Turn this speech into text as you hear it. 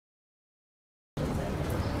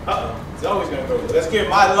It's always going to go good. Let's give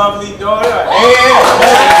my lovely daughter a hand.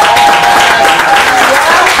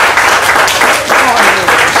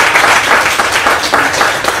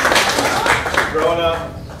 Grown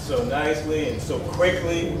up so nicely and so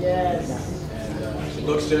quickly. Yes. And she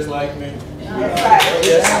looks just like me. Yes.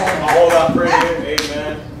 Just a whole lot prettier.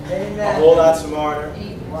 Amen. Amen. A whole lot smarter.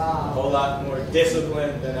 Wow. A whole lot more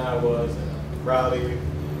disciplined than I was. And I'm proud of you.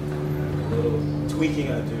 The little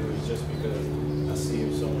tweaking I do is just because I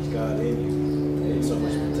see so much God in you and so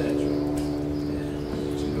much potential.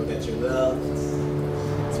 And you know that you're loved.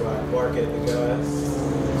 That's why I bark at the guys.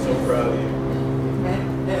 I'm so proud of you.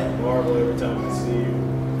 I marvel every time I see you.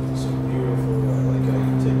 So beautiful. I like how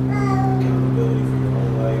you take accountability for your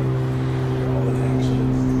own life, your own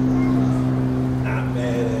actions. Not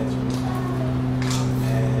mad at you. I'm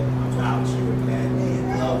mad about you and madly in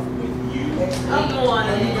love with you. Come on.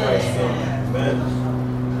 In Christ's name. Amen.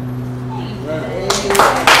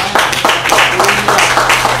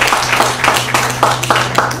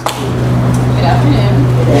 Good afternoon.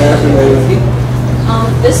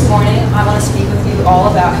 This morning, I want to speak with you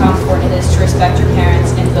all about how important it is to respect your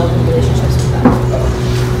parents and build relationships with them.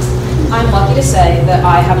 I'm lucky to say that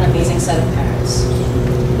I have an amazing set of parents.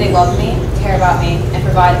 They love me, care about me, and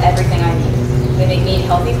provide everything I need. They make me eat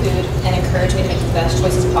healthy food and encourage me to make the best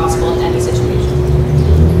choices possible in any situation.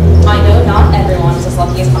 I know not everyone is as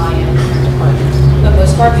lucky as I am, but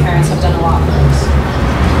most of our parents have done a lot for us.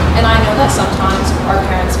 And I know that sometimes our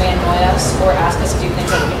parents may annoy us or ask us to do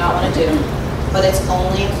things that we do not want to do, but it's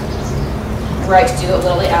only right to do it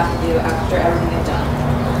literally after everything they've done.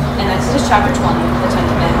 In Exodus chapter 20, the Ten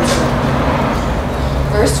Commandments are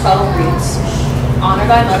written. Verse 12 reads, "Honor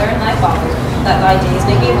thy mother and thy father, that thy days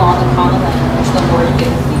may be long upon the land which the Lord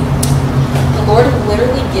giveth thee." The Lord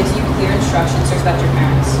literally gives you clear instructions to respect your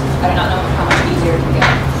parents. I do not know how much easier it can get.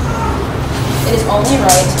 It is only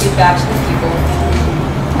right to give back to the people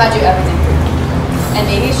that do everything for you. And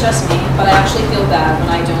maybe it's just me, but I actually feel bad when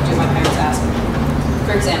I don't do what my parents ask me.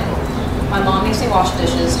 For example, my mom makes me wash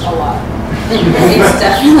dishes a lot. It's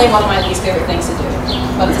definitely one of my least favorite things to do,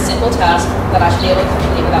 but it's a simple task that I should be able to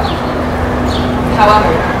complete without complaining.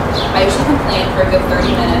 However, I usually complain for a good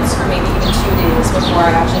 30 minutes or maybe even 2 days before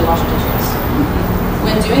I actually wash dishes.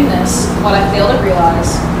 When doing this, what I fail to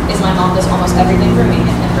realize is my mom does almost everything for me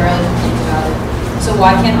and barely complains about it. So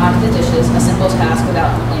why can't I do the dishes, a simple task,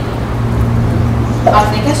 without complaining? I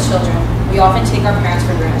think as children, we often take our parents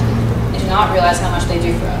for granted and do not realize how much they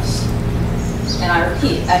do for us. And I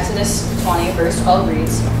repeat, Exodus 20 verse 12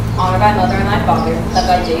 reads, "Honor thy mother and thy father, that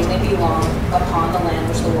thy days may be long upon the land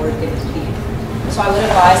which the Lord giveth thee." So I would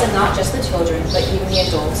advise that not just the children, but even the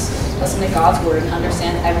adults, listen to God's word and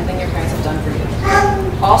understand everything your parents have done for you.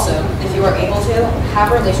 Also, if you are able to,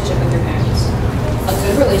 have a relationship with your parents. A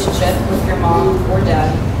good relationship with your mom or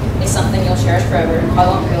dad is something you'll cherish forever and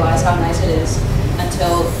probably won't realize how nice it is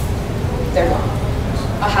until they're gone.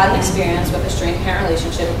 I had an experience with a strained parent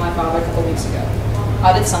relationship with my father a couple weeks ago.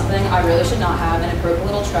 I did something I really should not have, and it broke a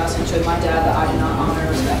little trust and showed my dad that I did not honor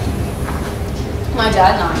or respect him. My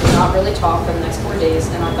dad and I did not really talk for the next 4 days,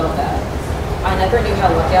 and I felt bad. I never knew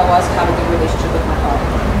how lucky I was to have a good relationship with my father.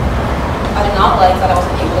 I did not like that I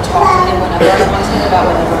wasn't able to talk to him whenever I wanted about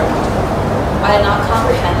whatever I wanted. I did not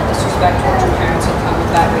comprehend that disrespect towards your parents could come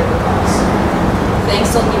with that great of a cost.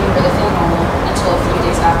 Things didn't even really feel normal until a few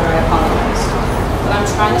days after I apologized. What I'm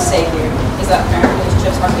trying to say here is that parent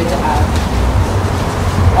relationships are good to have.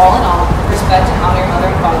 All in all, respect and honor your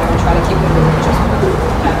mother and father and try to keep good relationships with them.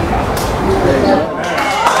 Happy holidays.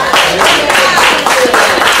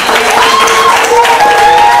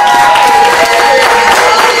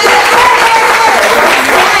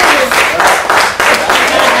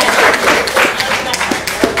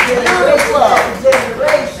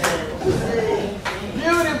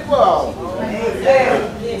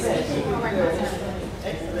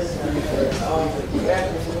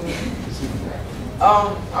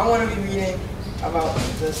 I want to be reading about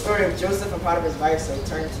the story of Joseph and Potiphar's wife, so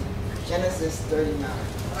turn to Genesis 39.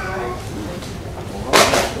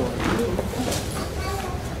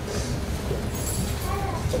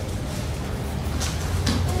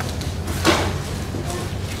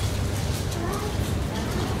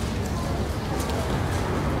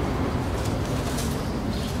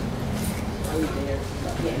 Are you there?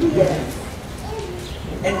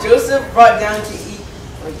 Yeah. And Joseph brought down to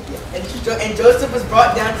And Joseph was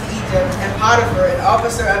brought down to Egypt, and Potiphar, an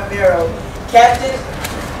officer of Pharaoh, captain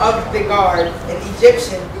of the guard, an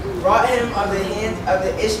Egyptian, brought him of the hand of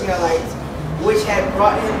the Ishmaelites, which had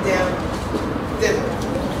brought him down thither.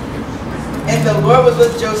 And the Lord was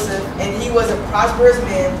with Joseph, and he was a prosperous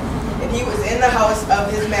man, and he was in the house of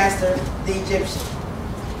his master, the Egyptian.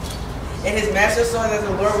 And his master saw that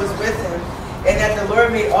the Lord was with him, and that the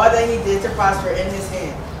Lord made all that he did to prosper in his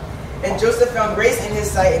hand. And Joseph found grace in his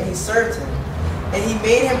sight, and he served him. And he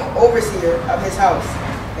made him overseer of his house,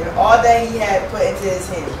 and all that he had put into his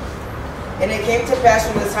hand. And it came to pass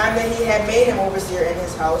from the time that he had made him overseer in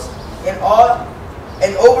his house, and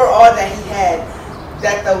over all that he had,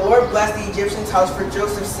 that the Lord blessed the Egyptian's house for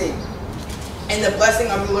Joseph's sake. And the blessing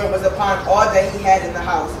of the Lord was upon all that he had in the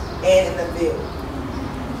house and in the field.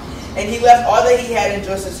 And he left all that he had in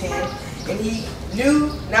Joseph's hand, and he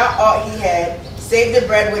knew not aught he had, save the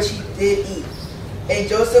bread which he did eat. And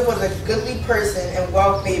Joseph was a goodly person and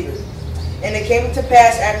well favored. And it came to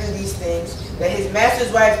pass after these things, that his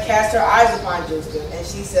master's wife cast her eyes upon Joseph, and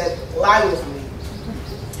she said, lie with me.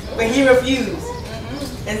 But he refused.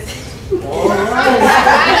 And All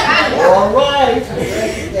right.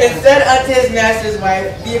 and said unto his master's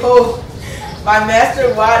wife, behold, my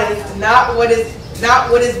master wotteth not what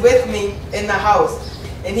is with me in the house,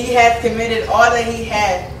 and he hath committed all that he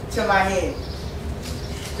had to my hand.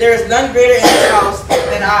 There is none greater in his house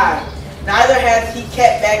than I, neither hath he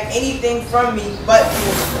kept back anything from me but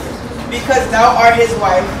thee, because thou art his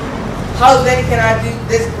wife. How then can I do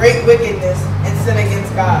this great wickedness and sin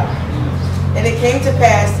against God? And it came to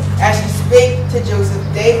pass, as she spake to Joseph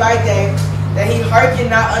day by day, that he hearkened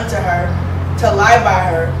not unto her, to lie by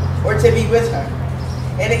her, or to be with her.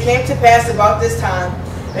 And it came to pass about this time,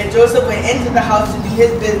 that Joseph went into the house to do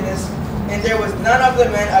his business, and there was none of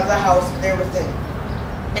the men of the house there within.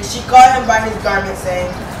 And she caught him by his garment,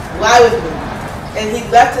 saying, lie with me. And he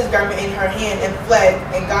left his garment in her hand, and fled,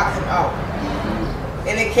 and got him out.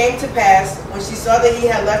 And it came to pass, when she saw that he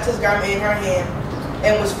had left his garment in her hand,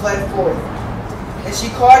 and was fled forth. And she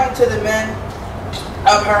called unto the men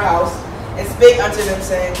of her house, and spake unto them,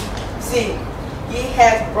 saying, see, he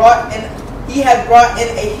hath brought in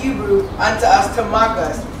a Hebrew unto us to mock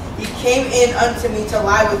us. He came in unto me to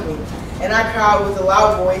lie with me. And I cried with a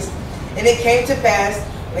loud voice. And it came to pass,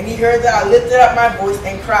 when he heard that I lifted up my voice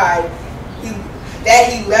and cried,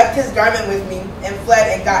 that he left his garment with me, and fled,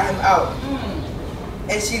 and got him out.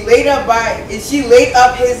 And she laid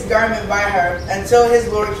up his garment by her until his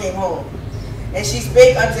Lord came home. And she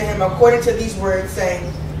spake unto him according to these words, saying,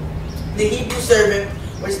 the Hebrew servant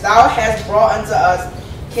which thou hast brought unto us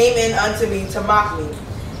came in unto me to mock me.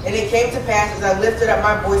 And it came to pass, as I lifted up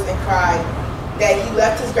my voice and cried, that he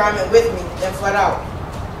left his garment with me, and fled out.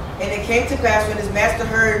 And it came to pass, when his master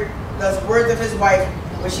heard the words of his wife,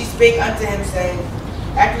 when she spake unto him, saying,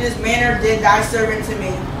 after this manner did thy servant to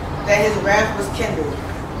me, that his wrath was kindled.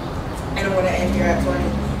 And I'm going to end here at 20.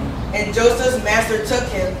 And Joseph's master took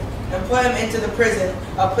him, and put him into the prison,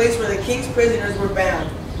 a place where the king's prisoners were bound.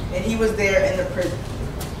 And he was there in the prison.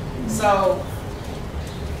 So,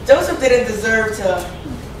 Joseph didn't deserve to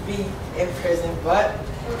be in prison, but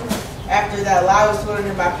after that lie was told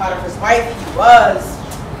him by Potiphar's wife, he was.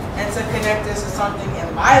 And to connect this with something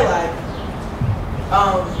in my life,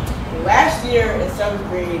 last year in 7th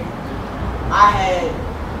grade, I had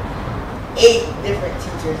 8 different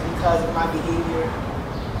teachers because of my behavior.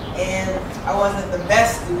 And I wasn't the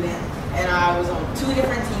best student, and I was on 2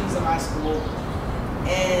 different teams in my school.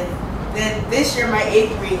 And then this year, my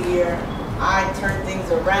 8th grade year, I turned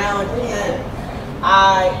things around, and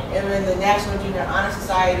I am in the National Junior Honor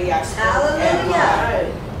Society. I spoke at my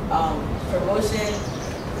promotion,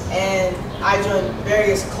 and I joined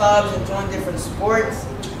various clubs and joined different sports.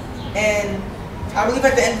 And I believe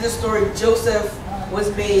at the end of the story, Joseph was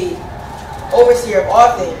made overseer of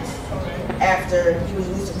all things after he was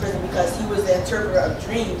released from prison, because he was the interpreter of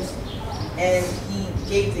dreams, and he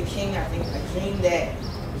gave the king, I think, a dream that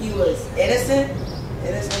he was innocent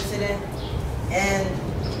in this incident. And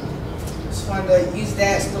just wanted to use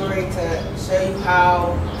that story to show you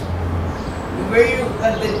how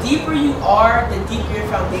the deeper you are, the deeper your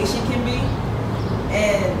foundation can be,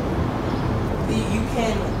 and you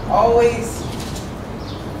can always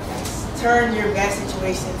turn your bad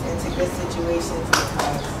situations into good situations.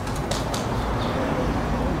 Because,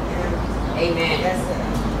 Amen. That's it.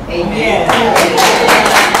 Amen.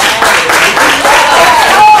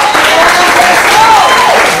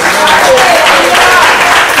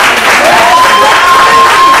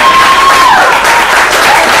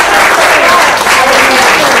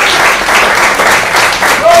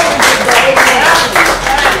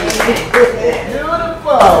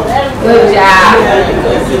 Good job.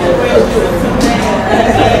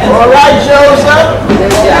 All right, Joseph.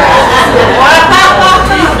 Good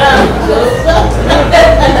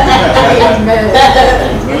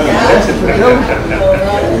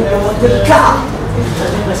job.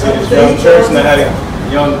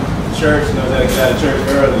 Young church knows how to get out of church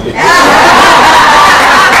early.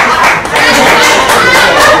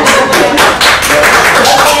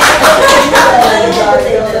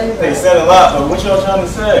 lot, but what y'all trying to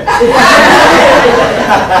say?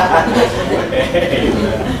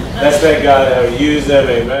 Amen. Let's thank God that we use them.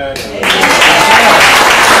 Amen.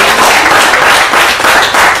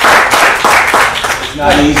 It's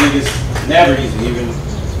not easy. It's never easy. Even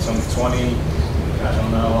some 20, I don't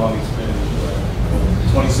know how long it's been, but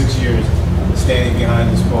 26 years standing behind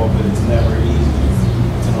this pulpit. It's never easy.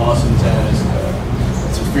 It's an awesome task.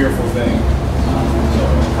 It's a fearful thing. So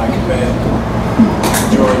I commend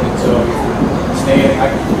Jordan and Zoe for staying. I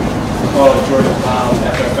called Jordan's mom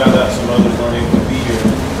after I found out some others weren't able to be here.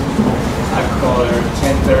 I called her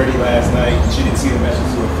at 10:30 last night. She didn't see the message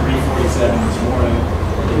until 3:47 this morning.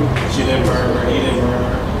 She didn't murmur. He didn't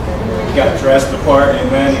murmur. He got dressed the part.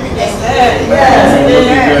 Amen. Looking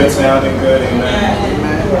good, sounding good. Amen.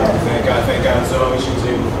 Thank God. Zoe, she was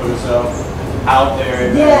able to put herself out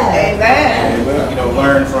there. Amen. And, you know,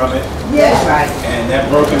 learn from it. Yes, right. And that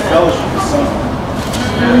broken fellowship is something.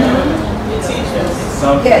 It's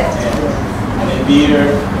something. And I didn't beat her. I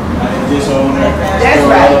didn't disown her. Still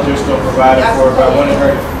loved her, still provided for her. But I wanted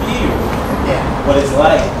her to feel what it's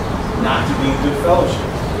like not to be in good fellowship.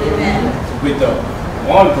 With the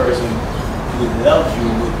one person who loves you,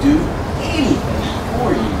 would do anything for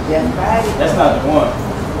you. That's not the one.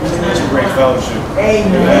 It's a great fellowship.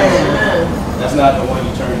 Amen. That's not the one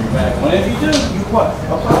you turn your back on. If you do, you what?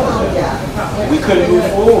 Apologize. We couldn't move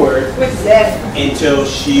forward until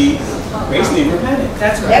she basically repented.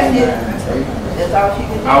 That's right. That's all she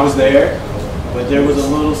could do. I was there, but there was a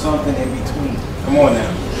little something in between. Come on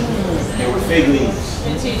now. There were fig leaves.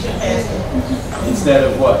 Instead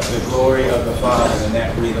of what? The glory of the Father and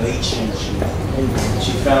that relationship.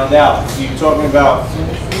 She found out. You're talking about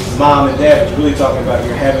mom and dad, but you're really talking about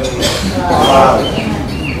your heavenly Father.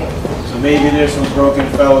 So maybe there's some broken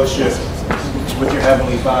fellowship with your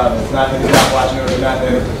heavenly Father. It's not that he's not watching or not that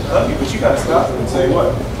he loves you, but you got to stop and say,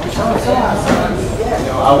 what? You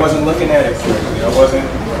know, I wasn't looking at it correctly. I wasn't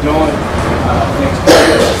doing things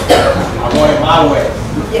correctly. I wanted my way.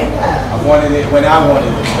 I wanted it when I wanted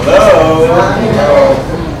it. Hello?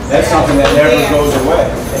 That's something that never goes away.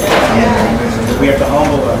 We have to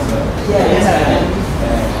humble ourselves.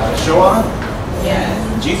 And show on.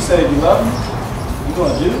 Jesus said, if you love me, you're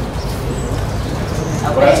going to do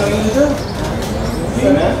what I tell you to do.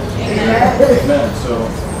 Amen? Amen. So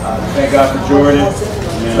thank God for Jordan.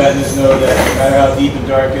 Letting us know that no matter how deep and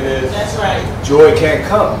dark it is, joy can't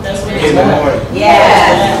come in the morning.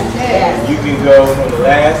 You can go from the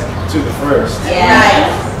last to the first. You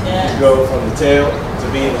can go from the tail to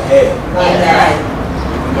being the head.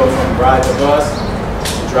 You can go from riding the bus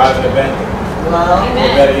to driving a Bentley.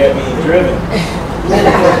 Or better yet, being driven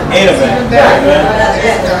in a Bentley.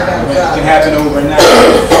 It can happen overnight.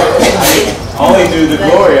 I only knew the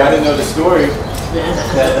glory. I didn't know the story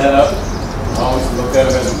that led up. I always looked at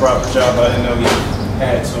him as a proper child, but I didn't know he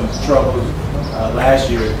had some troubles last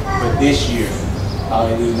year. But this year,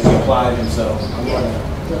 hallelujah, he applied himself.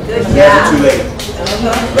 It's never too late.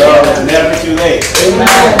 Love is never too late.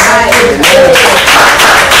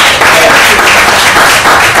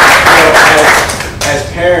 As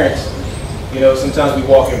parents, you know, sometimes we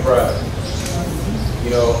walk in pride.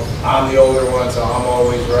 You know, I'm the older one, so I'm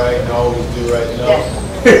always right and I always do right.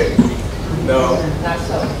 No,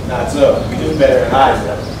 not so. You're just better at hiding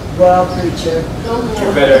it. Well, preacher.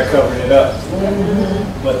 You're better at covering it up.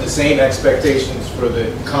 But the same expectations for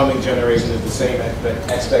the coming generation is the same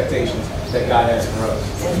expectations that God has for us.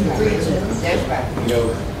 You know,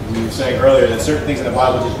 we were saying earlier that certain things in the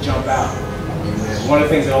Bible just jump out. One of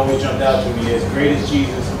the things that always jumped out to me is, great as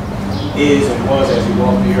Jesus is and was as he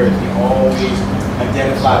walked the earth, he always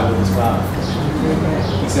identified with his Father.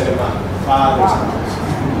 He said, in my Father's house,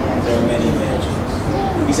 there are many mansions.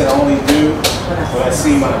 He said, I only do what I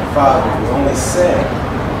see my Father do. I only say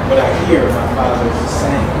what I hear my Father is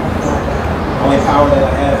saying. The only power that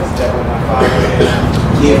I have is that what my Father has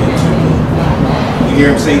given to me. You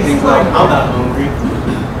hear him say things like, I'm not hungry.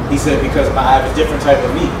 He said, because I have a different type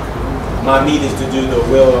of meat. My meat is to do the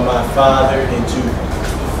will of my Father and to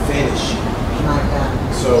finish it.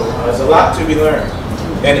 So there's a lot to be learned.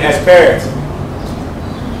 And as parents,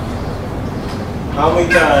 how many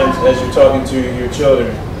times as you're talking to your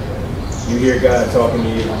children, you hear God talking to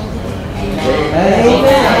you? Amen.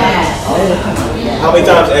 How many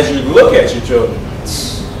times as you look at your children,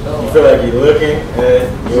 you feel like you're looking at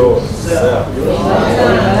yourself?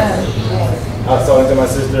 I was talking to my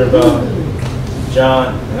sister about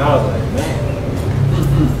John, and I was like, man.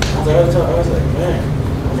 Is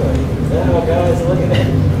that how God is looking at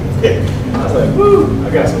me? I was like, woo, I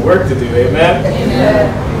got some work to do, amen?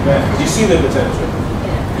 Amen. You see the potential.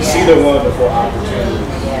 You see the wonderful opportunity.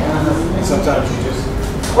 And sometimes you just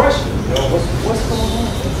question. You know, what's going on?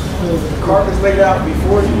 The carpet's laid out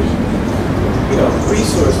before you. You know,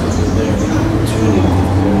 resources is there, the opportunity is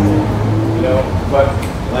there. You know, but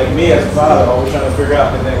like me as a father, always trying to figure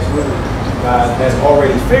out the next move. God has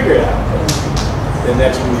already figured out the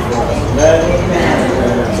next move for us. Amen?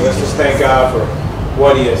 Amen. So let's just thank God for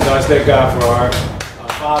what He is. Now let's thank God for our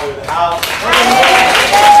Father of the house.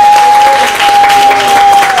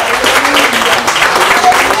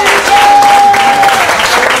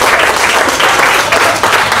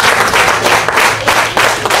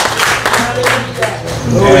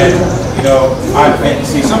 And, you know,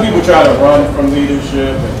 see, some people try to run from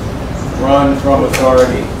leadership and run from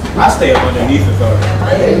authority. I stay up underneath authority.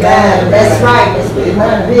 Amen. That's right. That's pretty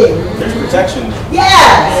much big. There's protection.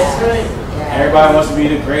 Yes. Everybody wants to be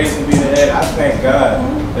the greatest and be the head. I thank God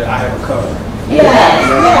that I have a cover. Yes.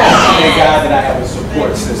 I thank God that I have a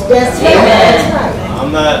support system. That's right. That's right.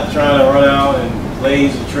 I'm not trying to run out and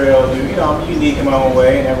blaze the trail. You know, I'm unique in my own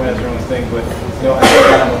way, and everyone has their own thing. But you know, I think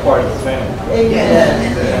that I'm a part of the family.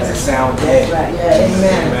 Amen. That's a sound head. Right.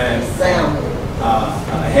 Amen. Amen. Sound.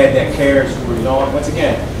 A head that cares who we're going. Once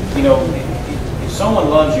again, you know, if someone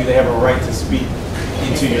loves you, they have a right to speak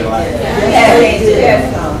into your life. Yes, they do.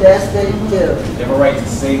 Yes, they do. They have a right to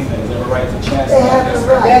say things. They have a right to chastise. They have a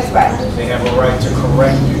right. That's right. They have a right to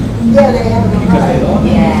correct you. Yeah, they have a Because right. they love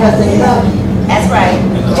you. Yeah. Because they love you. That's right.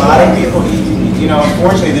 And a lot of people, you know,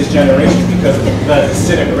 unfortunately this generation, because of the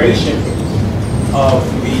disintegration of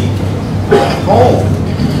the home,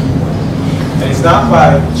 and it's not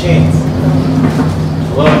by chance.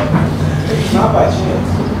 Look, it's not by chance.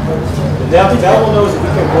 The devil knows if he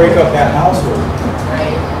can break up that household,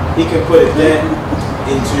 he can put it then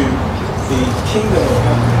into the kingdom of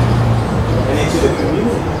God and into the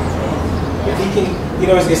community. If he can, you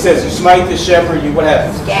know, it says, you smite the shepherd, you what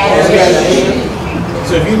happens?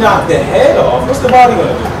 So if you knock the head off, what's the body going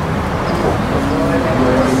to do? I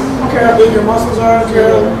don't care how big your muscles are, I don't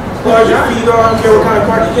care how large your feet are, I don't care what kind of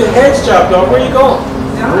car. You get heads chopped off, where are you going?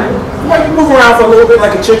 You might move around for a little bit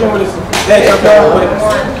like a chicken with his head chopped off, but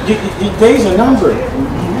your days are numbered.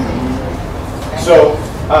 So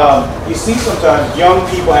you see sometimes young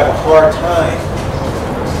people have a hard time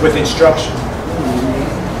with instruction.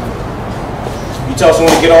 You tell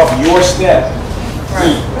someone to get off your step.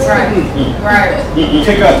 Right.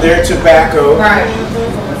 Pick up their tobacco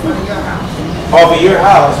off of your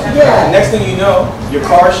house. Yeah. Next thing you know, your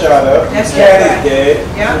car shot up, your cat is dead,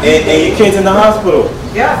 and your kid's in the hospital.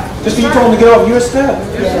 Yeah. Just because you told them to get off your step.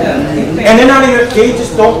 And they're not even, they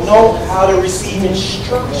just don't know how to receive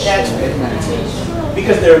instruction.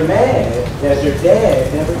 Because they're mad that their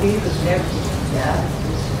dad never gave them.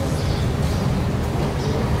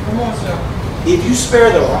 Come on, sir. If you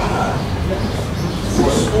spare the rod, you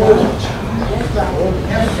spoil the child.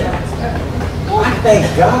 I thank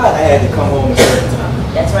God I had to come home a certain time.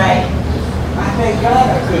 That's right. I thank God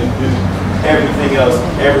I couldn't do everything else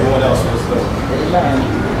everyone else was doing.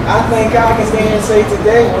 I thank God I can stand here and say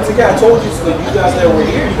today, once again, I told you so that you guys that were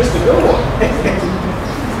here, you missed a good one.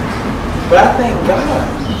 But I thank God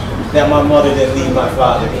that my mother didn't leave my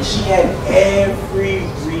father. And she had every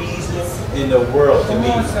reason in the world to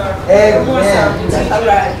leave. Amen. That's all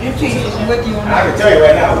right. You're teaching with you on I can tell you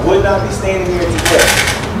right now, I would not be standing here today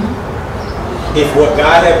if what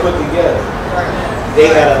God had put together, they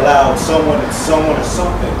had allowed someone or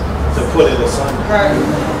something to put it asunder. Right.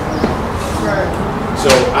 So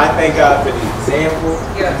I thank God for the example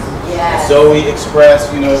Yes. that Zoe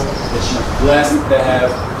expressed, you know, that she's blessed to have,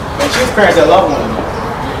 and she has parents that love one another.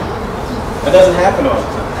 That doesn't happen all the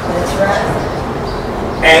time. That's right.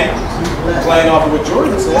 And playing off of what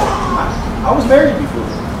Jordan said, I was married before.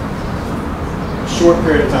 A short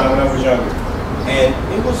period of time when I was younger. And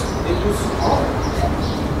it was hard.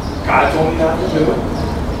 God told me not to do it.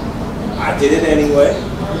 I did it anyway.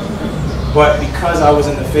 But because I was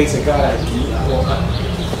in the face of God,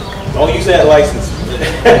 don't use that license.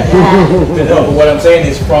 No, but what I'm saying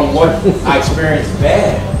is from what I experienced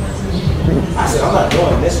bad, I said, I'm not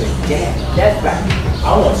doing this again. That's right.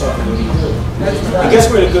 I want something to be good. That's And right. guess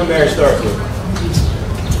where the good marriage starts with?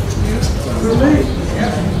 For me.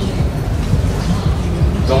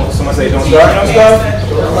 Don't somebody say don't start no stuff?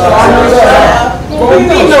 Well, you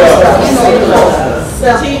need no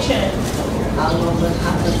stuff. Teaching.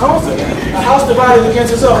 A house divided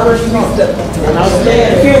against itself. You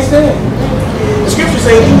can't stand. The scriptures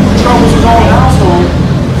say he who troubles his own household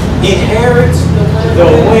inherits the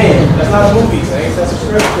wind. That's not a movie, saints. That's a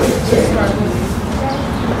scripture.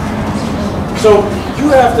 So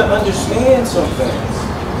you have to understand some things.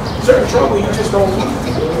 Certain trouble you just don't want.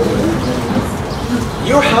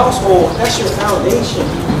 Your household, that's your foundation.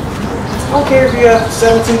 don't care if you have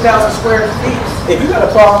 17,000 square feet. If you got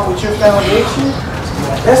a problem with your foundation,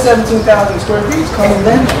 that 17,000 square feet is coming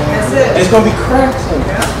down. That's it. It's going to be cracks in it.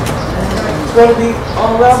 It's going to be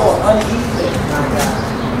unlevel, uneven.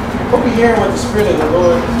 We'll be hearing what the Spirit of the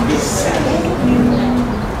Lord is saying.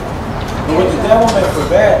 And what the devil meant for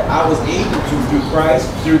bad, I was able to, through Christ,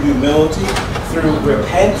 through humility, through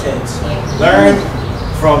repentance, learn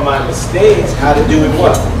from my mistakes how to do it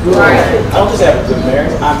what? Right. I don't just have a good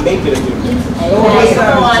marriage, I make it a good marriage.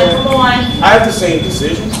 Come on. I have the same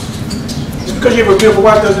decisions. Just because you have a beautiful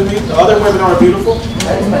wife doesn't mean the other women aren't beautiful. Just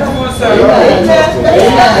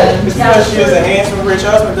because she has a handsome, rich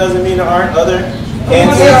husband doesn't mean there aren't other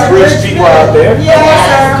handsome, rich people out there.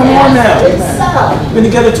 Come on now. Been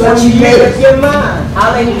together 20 years. Been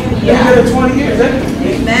together 20 years.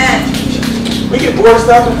 Amen. We get bored of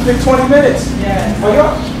stuff in 20 minutes. Well,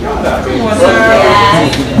 y'all not being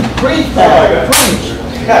Preach,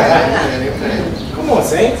 Come on,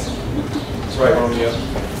 saints. That's right, Romeo.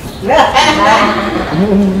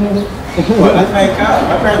 Well, I thank God.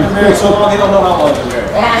 My parents been married so long, they don't know how long they're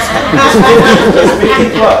married. It's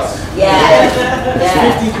 50 plus. It's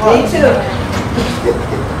 50 plus. Me too.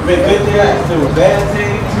 Been good things, there were bad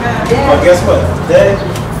things. But guess what? Today,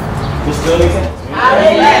 we're still together.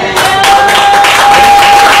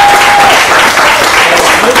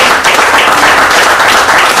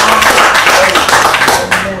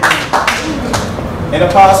 An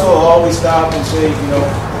apostle will always stop and say, you know,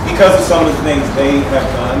 because of some of the things they have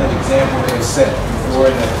done, an example they have set before,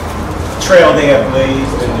 and the trail they have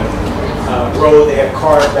blazed, and the road they have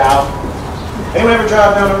carved out. Anyone ever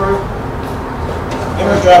drive down the road?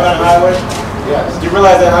 Anyone ever drive down the highway? Yes. Do you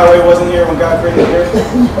realize that highway wasn't here when God created the earth?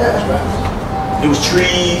 It was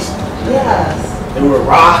trees. Yes. There were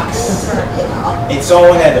rocks. And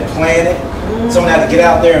someone had to plan it. Someone had to get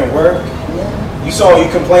out there and work. You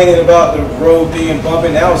complaining about the road being bumpy.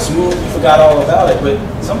 Now it's smooth. You forgot all about it. But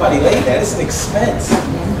somebody laid that. It's an expense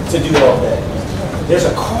to do all that. There's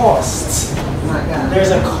a cost. There's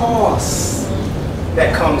a cost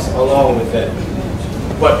that comes along with that.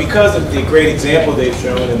 But because of the great example they've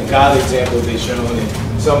shown and the godly example they've shown and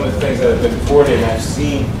some of the things that have been reported, and I've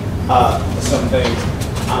seen some things,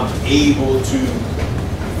 I'm able to,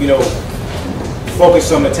 you know, focus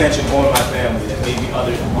some attention on my family that maybe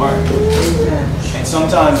others aren't. And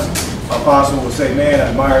sometimes apostle will say, man,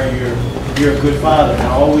 I admire you're a good father. And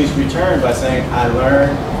I always return by saying, I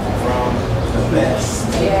learn from the best.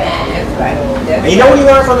 And you know when you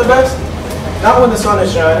learn from the best? Not when the sun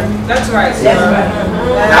is shining. That's right, sir.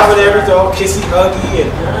 Not when everything's all kissy huggy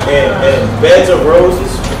and beds of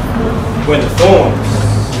roses. When the thorns,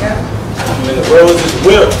 when the roses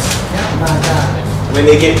wilt, when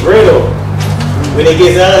they get brittle, when it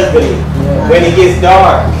gets ugly, when it gets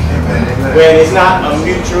dark, when it's not a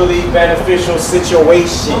mutually beneficial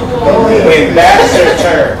situation, when backs are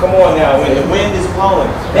turned. Come on now, when the wind is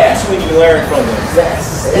blowing, that's when you learn from the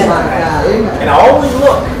best. And I always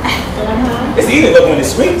look. It's easy to look when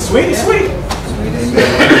it's sweet, sweet is sweet.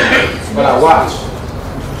 But I watch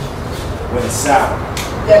when it's sour.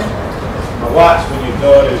 I watch when your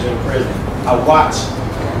daughter's in prison. I watch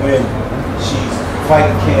when she's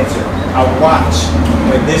fighting cancer. I watch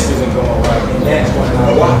when this isn't going right, and that's when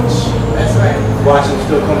I watch. That's right. Watch them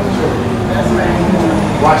still come to church. That's right.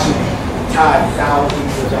 Watch them tithe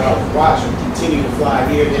thousands of dollars. Watch them continue to fly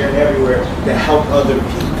here, there, and everywhere to help other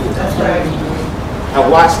people. That's right. I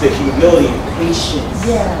watch the humility and patience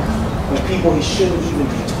when people he shouldn't even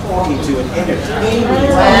be talking to and entertaining.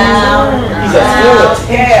 He's a full of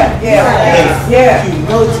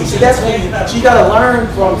humility. See, that's what you got to learn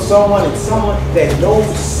from someone, and someone that knows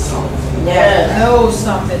something. Knows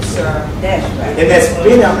something, sir. That's right. And that's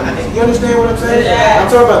been, you understand what I'm saying? I'm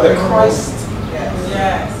talking about the Christ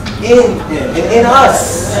in him and in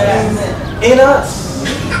us. In us.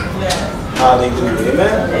 Hallelujah.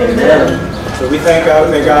 Amen. So we thank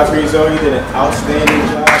God for you, Zoe. You did an outstanding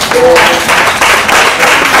job.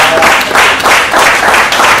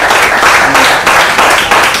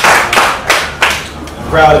 I'm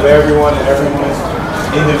proud of everyone and everyone's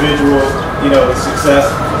individual, success.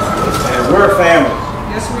 And we're a family.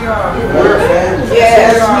 Yes, we are. We're a family.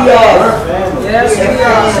 Yes, we are. We're a family. Yes, we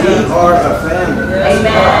are. We are a family.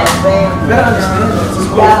 Amen. You better understand that. This is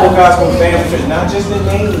full gospel family church, not just the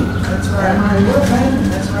name. That's right. We're a family.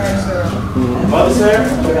 That's right, sir. Mother Sarah,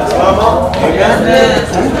 that's my mom.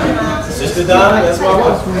 Amen. Sister Donna, that's my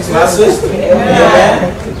wife. That's my sister.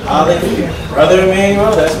 Amen. Hallelujah. Brother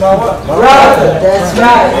Emmanuel, that's my wife. My Brother, that's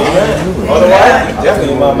right. Amen. Mother wife,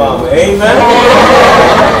 definitely my mama. Amen.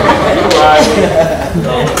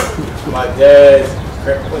 My dad's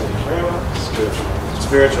grandma.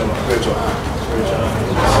 spiritual mom. Spiritual aunt.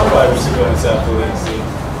 Somebody used to go in South Philly and see.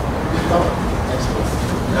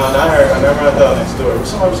 No, not her. I never had that next door.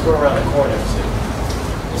 Somebody used to go around the corner and see.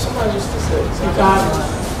 Somebody used to say.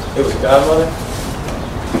 It was Godmother?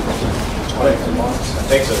 I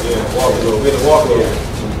think so, yeah. Walk a little. We had to walk a little.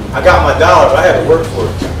 I got my dollar, but I had to work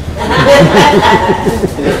for it.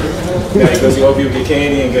 Now you go see old people get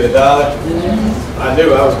candy and get $1. I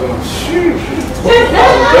knew I was going, shoot. I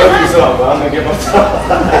was going to do something, but I'm going to get my dollar.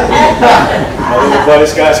 My little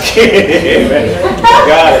butterscotch candy, man. I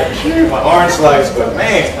got it. My orange slice, but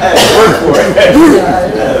man, I had to work for it. I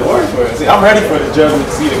had to work for it. See, I'm ready for the judgment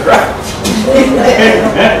to see the crowd.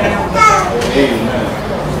 Amen.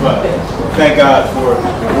 But thank God for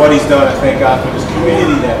what He's done. I thank God for this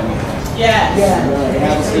community that we have. Yes. We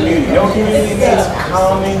have this community. No community needs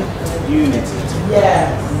common unity. Yes.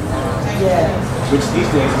 Yes. Which these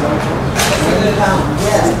days is uncommon.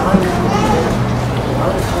 Yes.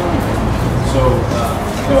 So,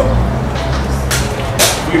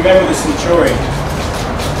 you remember the centurion,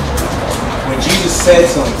 when Jesus said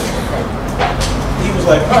something, he was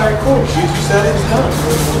like, all right, cool. Jesus said it, it's done.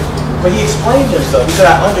 But he explained himself. He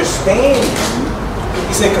said, I understand you.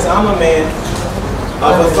 He said, because I'm a man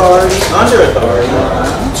of authority, under authority,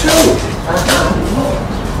 too.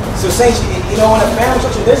 So saints, you know, in a family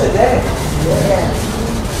structure, there's a dad.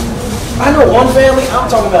 I know one family, I'm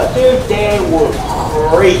talking about, their dad was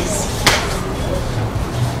crazy.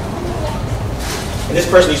 And this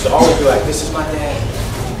person used to always be like, this is my dad.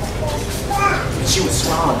 And she would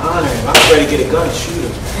smile and honor him. I was ready to get a gun and shoot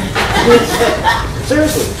him.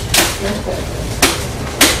 Seriously.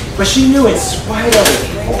 But she knew in spite of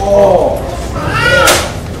it all,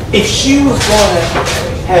 if she was going to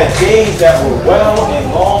have days that were well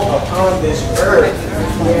and long upon this earth,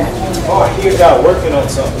 oh, I hear God working on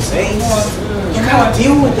something. Saints, you gotta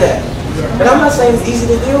deal with that. And I'm not saying it's easy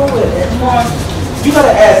to deal with. You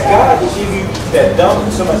gotta ask God to give you that double.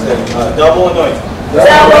 Somebody said double anointing.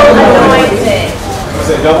 Double anointing. I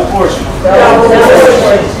said double portion. Double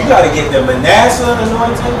portion. You gotta get the Manasseh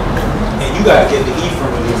anointing, and you gotta get the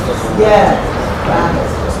Ephraim anointing. Yes.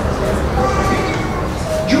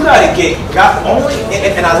 You gotta get God only,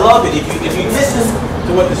 and I love it. If you listen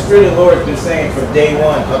to what the Spirit of the Lord has been saying from day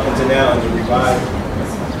one up until now in the revival,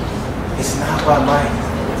 it's not by might,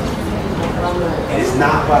 and it's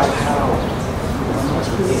not by power.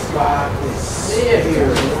 It's by the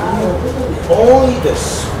Spirit. Only the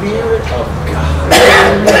Spirit of God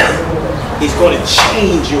is going to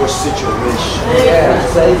change your situation.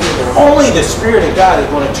 Only the Spirit of God is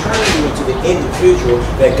going to turn you into the individual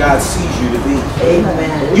that God sees you to be.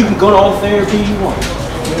 Amen. You can go to all the therapy you want.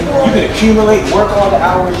 You can accumulate, work all the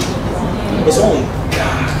hours you want. It's only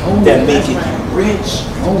God that makes you rich,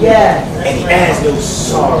 Yes. and He adds no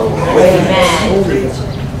sorrow with it.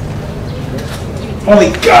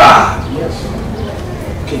 Only God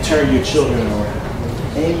can turn your children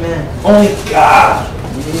around. Amen. Only God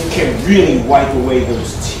can really wipe away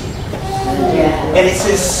those tears. And it's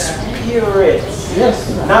His Spirit.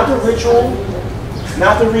 Not the ritual,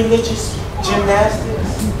 not the religious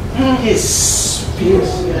gymnastics. His Spirit.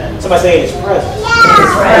 Somebody say His presence.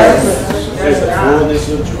 There's the fullness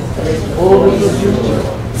of joy.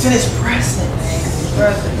 It's in His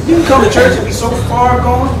presence. You can come to church and be so far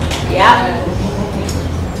gone. Yeah.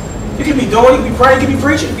 You can be doing, you can be praying, you can be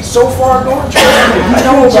preaching, you can be so far gone. Church, I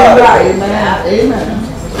know about it. Amen.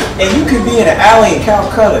 and you can be in an alley in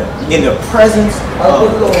Calcutta in the presence of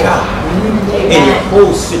God. And your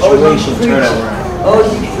whole situation turn around. Oh,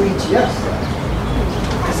 you preach, yes.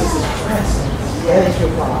 Because it's His presence. Yes, your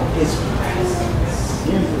Father. His presence.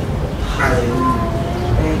 Hallelujah.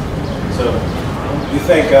 Thank you. So, we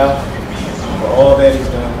thank God for all that He's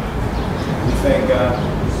done. We thank God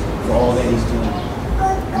for all that He's doing.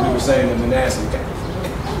 We were saying to Manasseh,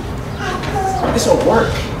 it's a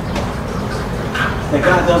work that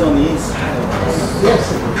God does on the inside of us. Yes.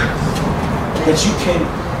 That you can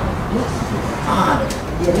honor.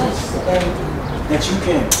 Yes. Thank you. That you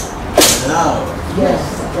can love. Yes.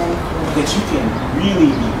 Thank you. That you can really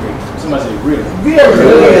be grateful. Somebody say really.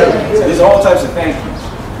 Really. So there's all types of thank yous.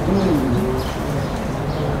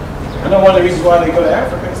 I know one of the reasons why they go to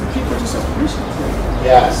Africa is that people are just appreciative.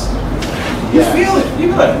 Yes. You feel it. You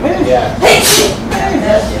be like, man. Yeah.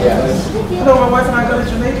 You know, my wife and I go to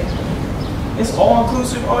Jamaica. It's all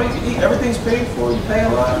inclusive. All you can eat. Everything's paid for. You pay a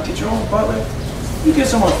lot. You get your own butler. You get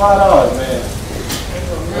someone $5, man.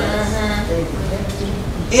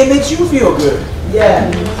 It makes you feel good.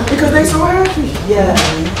 Yeah. Because they so happy. Yeah.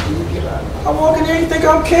 I walk in there, you think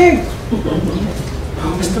I'm king.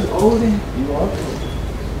 Oh, Mr. Bowden. You are king.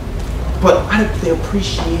 but out of the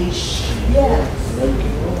appreciation. Yes.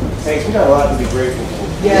 Thanks, we got a lot to be grateful for.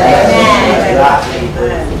 Yes. A lot to be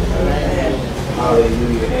grateful for.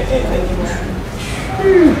 Hallelujah.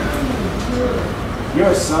 And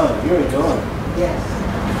you're a son, you're a daughter. Yes.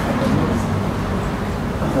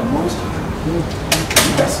 Of the Most High.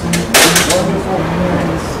 That's wonderful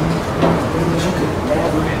parents that you could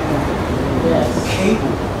never have. Yes.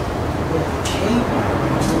 Capable,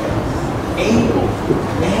 able,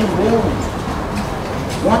 and willing.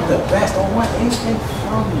 Want the best. Don't want anything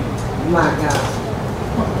from you. My God.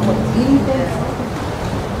 Want anything from you.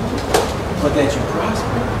 But that you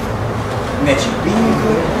prosper. And that you be in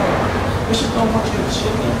good health. Bishop don't want you to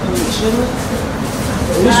chill and chilling.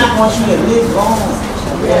 Bishop wants you to live long.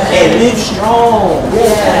 Yes. And live strong.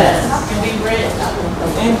 Yes. And be rich.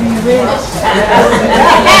 And be rich.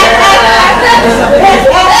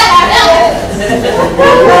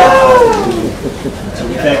 So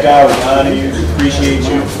we thank God, we honor you, appreciate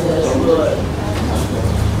you.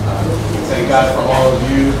 Thank God for all of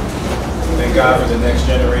you. Thank God for the next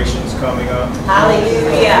generations coming up.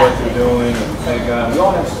 Hallelujah. What they're doing. And thank God. We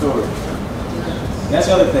all have stories. And that's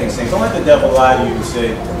the other thing, Saints. Don't let the devil lie to you and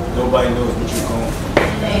say, nobody knows what you're going through.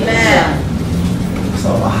 Amen. It's a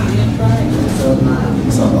lot.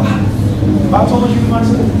 It's a lot. If I told you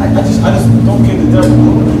myself, I just don't give the devil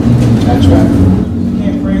glory. That's right. You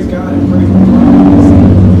can't praise God and praise the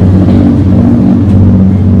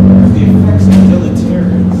The effects of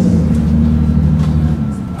deleterious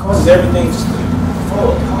causes everything just to fall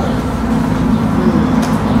apart.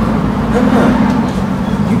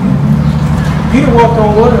 Peter walked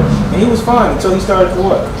on water and he was fine until he started to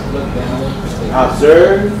what?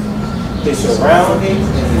 Observe his surroundings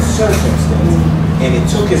and his circumstances. And it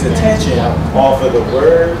took his attention off of the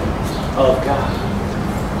word of God.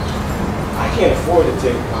 I can't afford to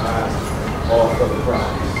take my eyes off of the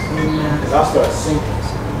prize. Because I'll start sinking.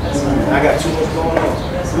 And I got too much going on.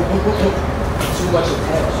 Too much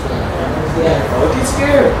attached. Yeah. Oh, it gets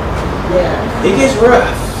scary. Yeah. It gets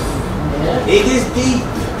rough. It gets deep.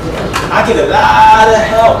 I get a lot of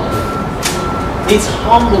help. It's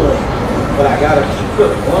humbling. But I gotta keep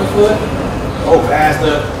putting one foot. Oh,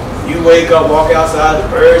 Pastor, you wake up, walk outside, the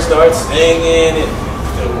birds start singing, and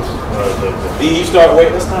the leaves start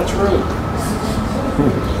waiting. That's not true.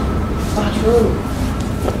 It's not true.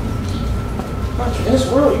 Not true. In this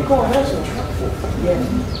world, you're gonna have some trouble. Yeah.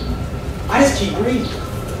 I just keep reading.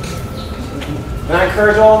 And I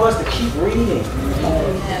encourage all of us to keep reading.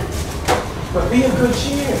 But be of good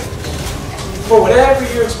cheer. For whatever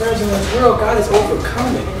you're experiencing in this world, God is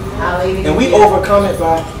overcoming. Hallelujah. And we overcome it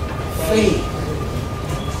by faith.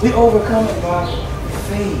 We overcome it by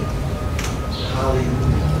faith.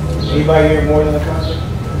 Hallelujah. Anybody here more than a conqueror?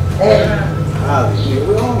 Hallelujah.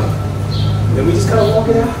 We all know. Then we just gotta walk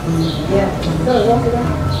it out. Yeah. We gotta walk it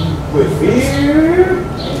out. With fear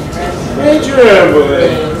and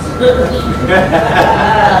trembling.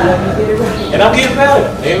 And I'm getting better.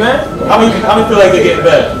 Amen? How many feel like they're getting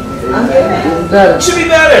better? I'm getting better. You should be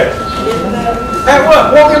better. At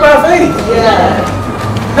what? Walking by faith. Yeah.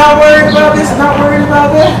 Not worried about this, not worried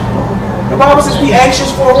about that. The Bible says be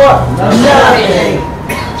anxious for what? Nothing.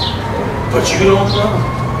 But you don't know.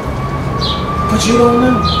 But you don't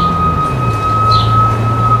know.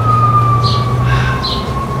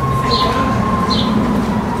 Thank God.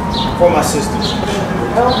 For my sisters.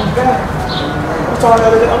 Help me back. I'm talking the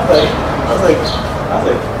other day. I was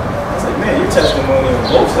like, man, your testimony on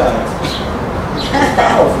both sides.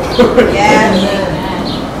 Powerful. Yeah.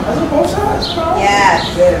 That's on both sides. Powerful.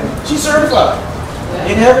 Yeah. She's certified.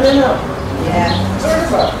 In heaven and hell. Yeah.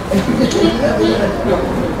 Certified.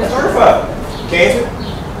 Certified. Cancer.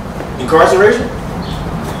 Incarceration.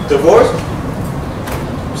 Divorce.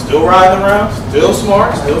 Still riding around. Still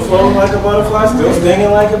smart. Still floating like a butterfly. Still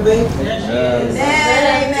stinging like a bee. Amen.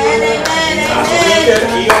 I believe that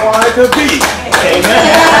he wanted to be. Amen.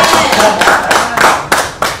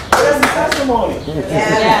 That's the testimony.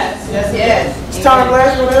 Yes. It's time to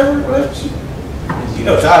last whatever. You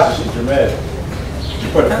know Tasha, she's dramatic. You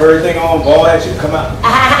put the bird thing on, ball hat, she'll come out.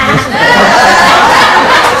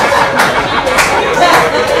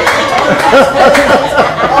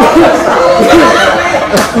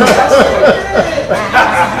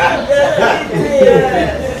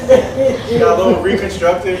 She got a little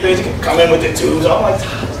reconstructive thing. She can come in with the tubes. I'm like,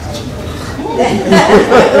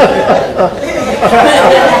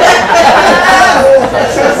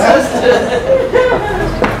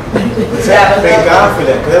 thank God for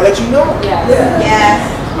that, because I let you know. Yes.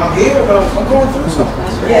 I'm here, but I'm going through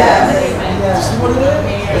something. Yeah. This is what it is.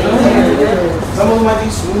 Some of them might be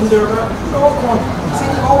smoother, but we're all going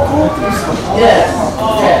through something. Yes.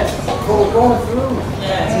 Go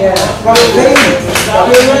By faith.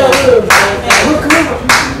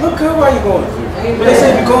 Look good while you're going through. But they say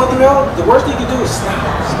if you're going through hell, the worst thing you can do is stop.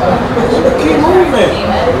 Keep moving.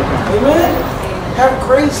 Amen. Have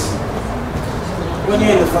grace when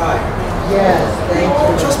you're in the fire. Yes, thank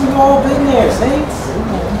you. Trust me, we've all been there, saints.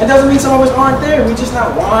 It doesn't mean some of us aren't there. We're just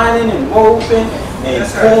not whining and moping and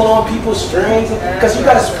pulling on people's strings. Because you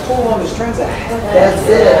got to pull on the strings of heaven. That's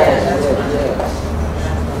it.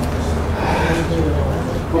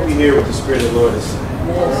 Hope you hear what the Spirit of the Lord is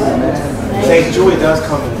saying. Saints, joy does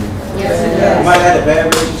come in you. You might have had a bad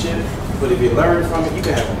relationship, but if you learn from it, you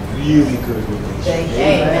can have a really good relationship.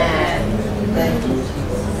 Amen. Thank you. I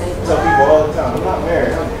tell people all the time, I'm not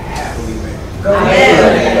married, I'm happily married.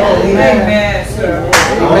 Amen, sir. I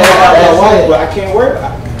don't know about my wife, but I can't work.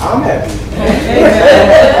 I'm happy.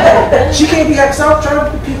 She can't be happy. Stop trying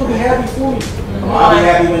to people be happy for you. I'll be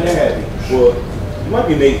happy when they're happy. Well, you might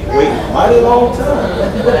be waiting a mighty long time.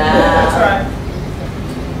 That's right.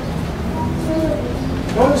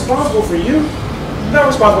 You're not responsible for you. You're not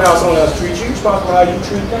responsible for how someone else treats you. You're responsible for how you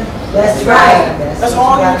treat them. That's right. That's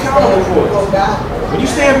all you're accountable for. When you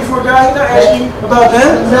stand before God, He's not asking you about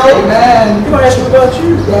them. No, man. He's going to ask you about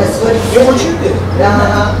you. That's what He And what you did.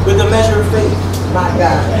 With the measure of faith. My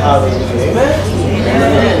God. Hallelujah. Amen?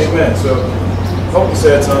 Amen. So, hope you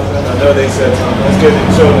said something. I know they said something. Let's give the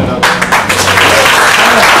children up.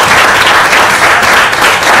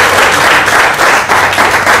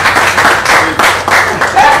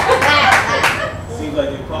 Seems like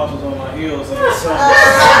the apostles on my heels and there's something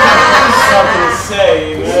to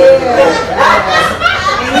say. Amen.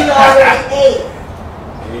 And you already ate.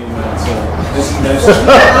 Amen. So,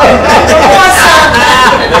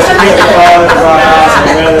 let's bring the Father, Raahsahn.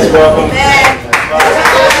 Amen. Let's welcome.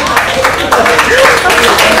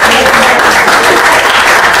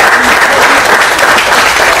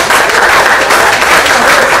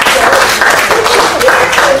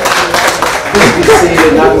 Please be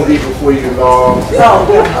seated. Not going to be before you long.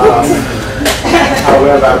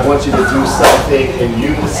 However, I want you to do something in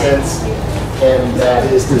unison, and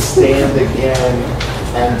that is to stand again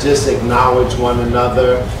and just acknowledge one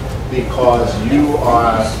another, because you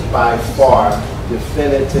are by far,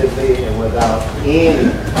 definitively and without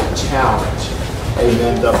any challenge,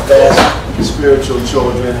 amen, the best spiritual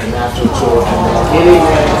children and natural children that any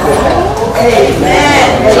man could have.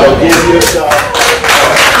 Amen. So give yourself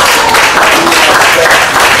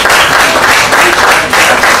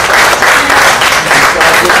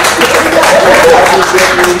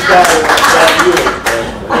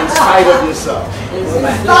in spite of yourself.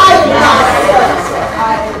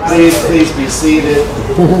 Please be seated.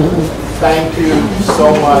 Thank you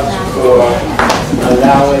so much for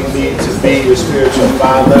allowing me to be your spiritual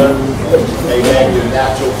father. Amen. Your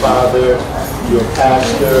natural father, your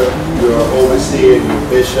pastor, your overseer, your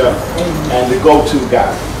bishop, and the go-to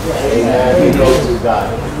guy. Amen. The go-to guy.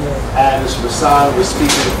 And as Raahsahn was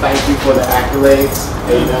speaking, thank you for the accolades.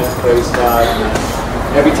 Amen. Praise God.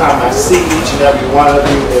 Every time I see each and every one of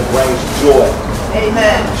you, it brings joy.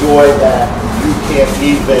 Amen. Joy that you can't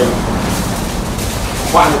even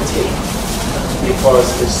quantitate, because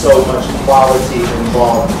there's so much quality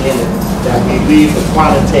involved in it that we leave the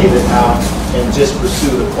quantitative out and just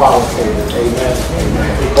pursue the qualitative. Amen.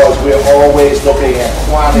 Because we're always looking at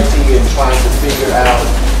quantity and trying to figure out,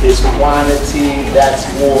 is quantity, that's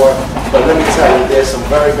more. But let me tell you, there's some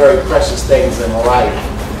very, very precious things in life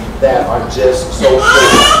that are just so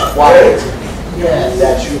quality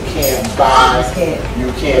that you can't buy,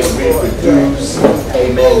 you can't reproduce,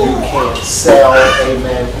 amen, you can't sell,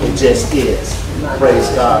 amen, it just is. Praise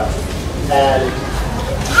God. And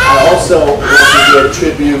I also want to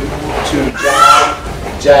give tribute to John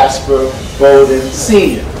Jasper Bowden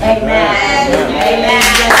Sr. Amen. Amen.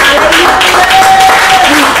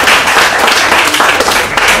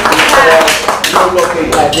 We're looking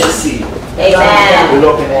at his seed. Amen. We're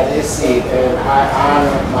looking at his seed, and I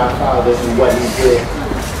honor my father and what he did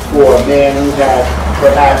for a man who had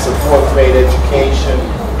perhaps a fourth-grade education,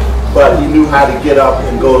 but he knew how to get up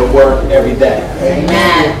and go to work every day.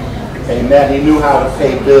 Amen. Amen. He knew how to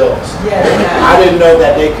pay bills. I didn't know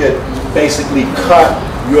that they could basically cut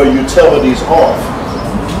your utilities off.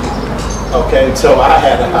 Okay, until I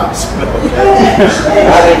had a house. Okay?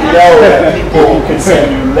 I didn't know that people could send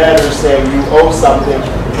you letters saying you owe something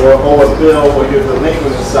or owe a bill or you're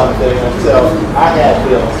delinquent or something until I had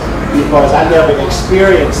bills, because I never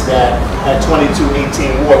experienced that at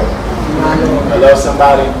 2218 Wharton. Hello,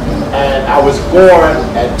 somebody? And I was born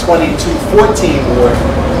at 2214 Wharton.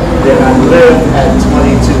 Then I lived at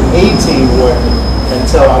 2218 Wharton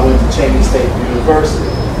until I went to Cheney State University.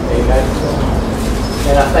 Amen.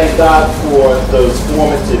 And I thank God for those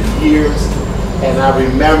formative years. And I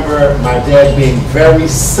remember my dad being very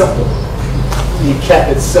simple. He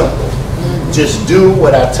kept it simple. Just do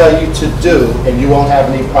what I tell you to do, and you won't have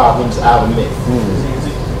any problems out of me.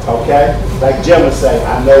 Okay? Like Jim would say,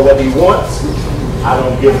 I know what he wants. I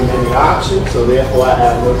don't give him any options, so therefore I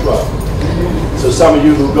have no trouble. So some of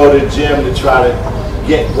you who go to Jim to try to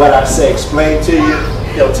get what I say explained to you,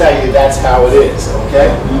 he'll tell you that's how it is,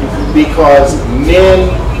 okay? Because men,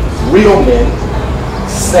 real men,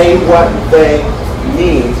 say what they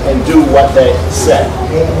mean and do what they say.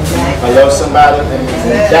 Hello, somebody?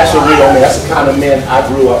 That's a real man. That's the kind of men I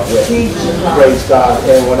grew up with. Praise God.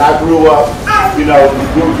 And when I grew up, you know,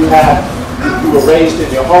 you were raised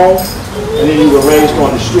in your home, and then you were raised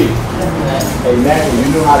on the street. Amen.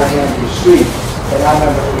 You knew how to handle the street. And I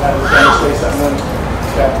remember I was going to say something.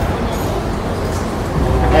 Okay.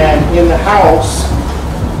 And in the house,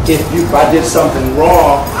 if I did something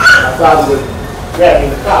wrong, my father would grab me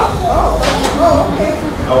in the car.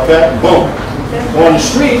 Okay, boom. On the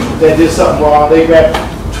street, they did something wrong, they grabbed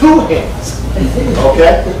two hands.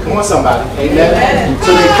 Okay? Come on, somebody. Amen.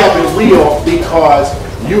 So they kept it real because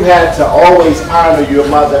you had to always honor your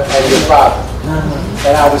mother and your father.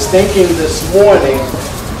 And I was thinking this morning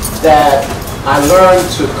that I learned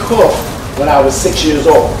to cook when I was 6 years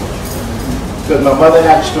old. Because my mother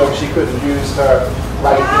had a stroke, she couldn't use her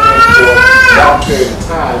right hand for a long period of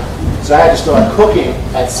time. So I had to start cooking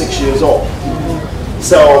at 6 years old.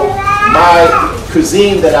 So my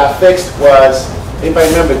cuisine that I fixed was, anybody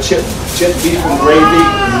remember chip beef and gravy?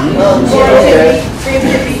 Okay.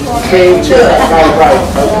 Cream chip, right.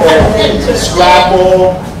 Okay.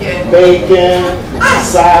 Scrapple, bacon,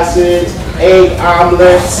 sausage, egg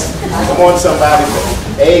omelets. Come on, somebody.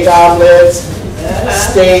 Egg omelets,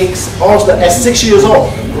 steaks, all stuff at 6 years old.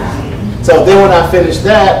 So then when I finished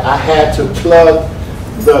that, I had to plug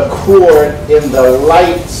the cord in the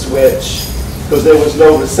light switch because there was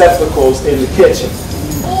no receptacles in the kitchen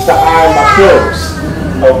to iron my clothes,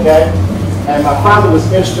 okay? And my father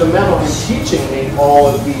was instrumental in teaching me all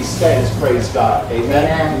of these things, praise God,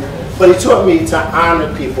 amen? But he taught me to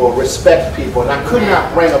honor people, respect people, and I could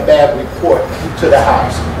not bring a bad report to the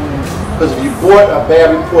house. Because if you brought a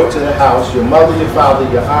bad report to the house, your mother, your father,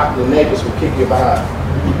 your aunt, your neighbors would kick you behind.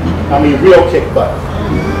 I mean, real kick butt,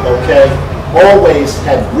 okay? Always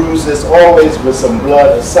had bruises, always with some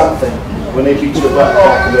blood or something when they beat your butt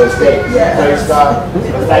back in those days. Praise God.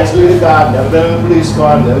 But thanks be to God, never been in a police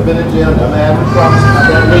car, never been in jail, never had any problems of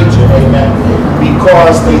that nature, amen.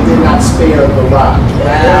 Because they did not spare the rod.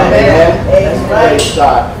 Amen. Praise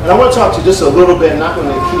God. And I want to talk to you just a little bit, not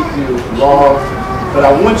going to keep you long, but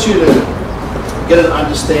I want you to get an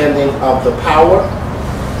understanding of the power,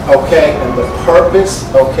 okay, and the purpose,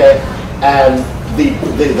 okay, and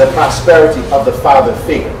the prosperity of the father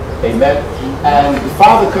figure, amen. And the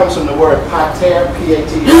father comes from the word pater,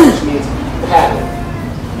 P-A-T-E, which means pattern.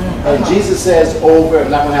 And Jesus says over,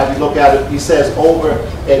 I'm not going to have you look at it, he says over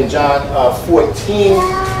in John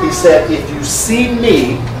 14, he said, if you see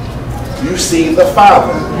me, you see the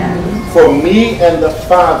Father. For me and the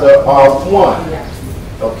Father are one.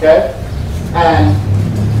 Okay? And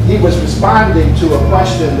he was responding to a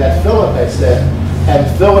question that Philip had said, and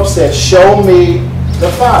Philip said, show me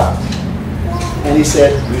the Father. And he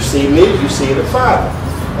said, you see me, you see the Father.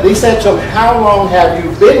 And he said to him, how long have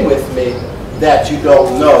you been with me that you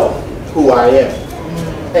don't know who I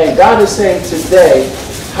am? And God is saying today,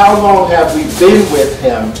 how long have we been with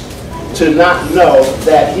him to not know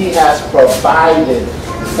that he has provided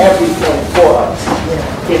everything for us?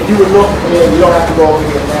 If you would look in, you don't have to go over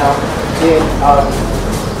here now, in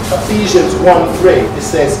Ephesians 1:3, it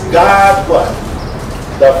says, God what?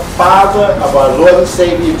 The Father of our Lord and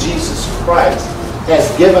Savior Jesus Christ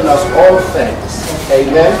has given us all things,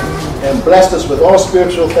 amen, and blessed us with all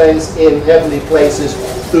spiritual things in heavenly places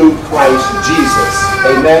through Christ Jesus,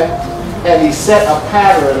 amen. And he set a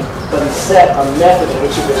pattern, but he set a method in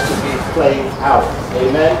which it was to be played out,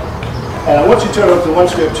 amen. And I want you to turn over to one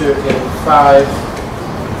scripture in 5.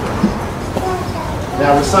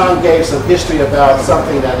 Now, Raahsahn gave some history about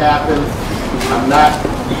something that happened. I'm not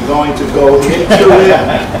going to go into it,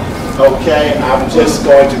 okay? I'm just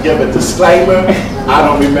going to give a disclaimer. I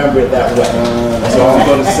don't remember it that way. That's all I'm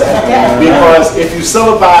going to say. Because if you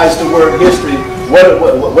syllabize the word history,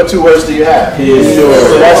 what two words do you have? History.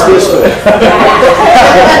 So that's history.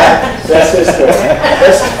 That's history.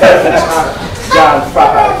 Let's turn to John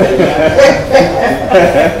 5.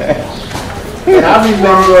 And I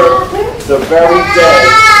remember the very day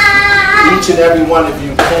each and every one of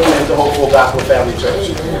you came into Hopeful Gospel Family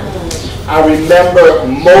Church. I remember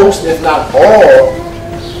most, if not all,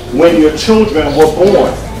 when your children were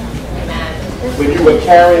born. When you were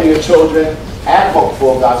carrying your children at Hope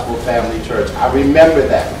Full Gospel Family Church. I remember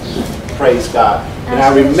that. Praise God. And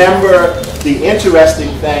I remember the interesting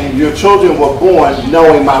thing, your children were born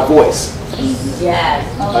knowing my voice. Yes.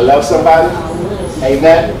 I love somebody.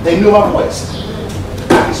 Amen. They knew my voice.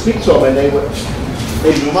 I could speak to them and they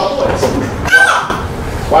knew my voice.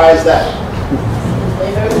 Why is that?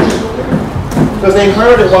 Because they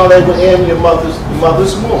heard it while they were in your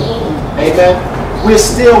mother's womb. Amen. We're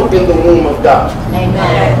still in the womb of God.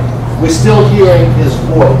 Amen. We're still hearing his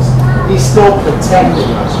voice. He's still protecting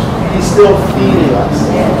us. He's still feeding us.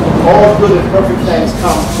 All good and perfect things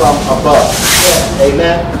come from above.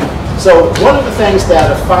 Amen. So one of the things that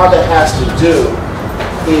a father has to do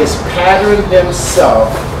is pattern himself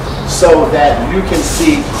so that you can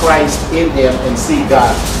see Christ in him and see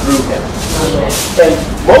God through him. And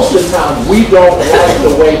most of the time we don't like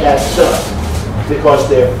the way that's done because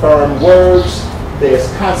they're firm words, there's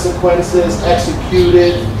consequences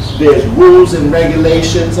executed, there's rules and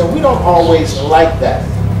regulations, and we don't always like that.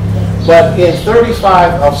 But in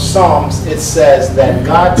 35 of Psalms, it says that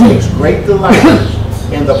God takes great delight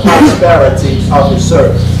in the prosperity of his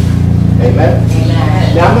servants. Amen?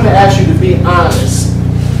 Amen. Now I'm going to ask you to be honest.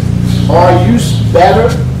 Are you better,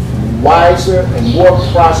 wiser, and more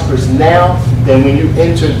prosperous now than when you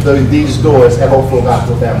entered these doors at Hope Full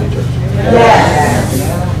Gospel Family Church? Yes.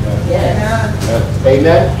 Yes.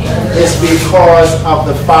 Amen? It's because of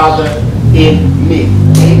the Father in me.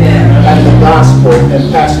 Amen. And the gospel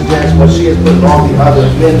and Pastor Janice, what she has put in all the other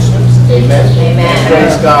ministers. Amen? Amen.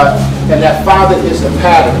 Praise God. And that Father is a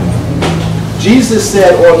pattern. Jesus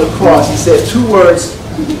said on the cross, he said two words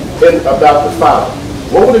about the Father.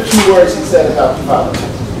 What were the two words he said about the Father?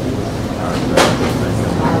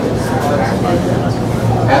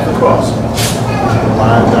 At the cross.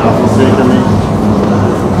 Why thou forsaken me?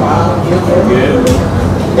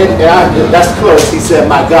 That's close. He said,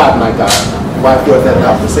 my God, why doth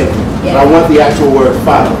thou forsake me? But I want the actual word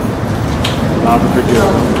Father. Father, forgive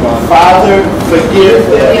them. Father, forgive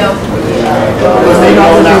them. Because they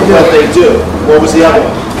know not what they do. What was the other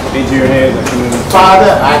one? Into your hands I commend them.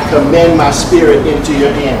 Father, I commend my spirit into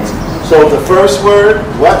your hands. So the first word,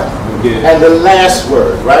 what? Forgive. And the last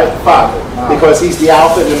word, right? Father. Because he's the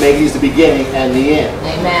Alpha and Omega, he's the beginning and the end.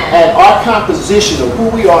 Amen. And our composition of who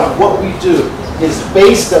we are and what we do is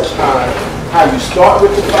based upon how you start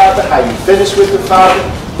with the Father, how you finish with the Father.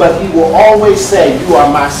 But he will always say, you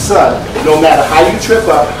are my son. No matter how you trip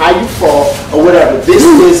up, how you fall, or whatever, this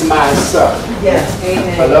is my son. Yes.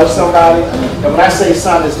 Amen. Hello, somebody? And when I say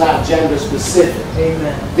son, it's not gender specific.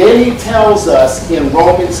 Amen. Then he tells us in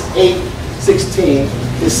Romans 8:16,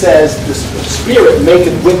 it says, the Spirit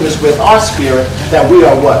maketh witness with our spirit that we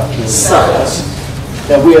are what? Sons.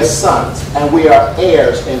 That we are sons. And we are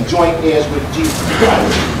heirs and joint heirs with Jesus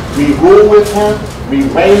Christ. We rule with him, we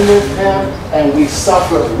reign with him, and we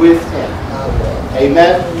suffer with him.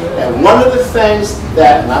 Amen? And one of the things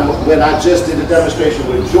that, when I just did a demonstration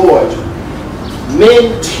with George,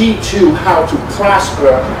 men teach you how to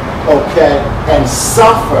prosper, okay, and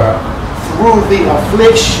suffer through the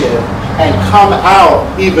affliction and come out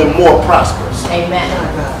even more prosperous. Amen.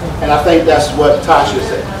 And I think that's what Tasha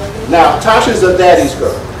said. Now, Tasha's a daddy's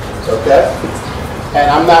girl, okay?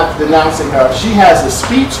 And I'm not denouncing her. She has a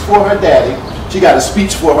speech for her daddy. She got a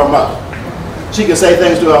speech for her mother. She can say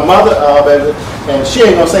things to her mother, baby, and she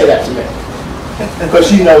ain't gonna say that to me. Because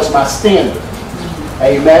she knows my standard.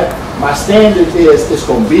 Amen? My standard is, it's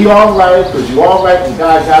gonna be all right, because you're all right, and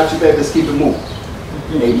God got you, baby, let's keep it moving.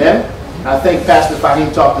 Amen? I think Pastor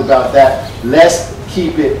Fahim talked about that. Let's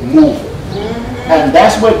keep it moving. And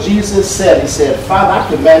that's what Jesus said. He said, Father,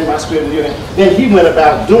 I command my spirit in your hand. Then he went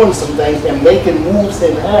about doing some things and making moves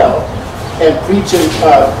in hell and preaching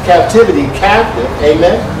captivity captive.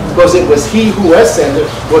 Amen? Because it was he who ascended,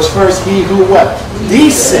 was first he who what?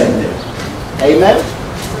 Descended. Amen?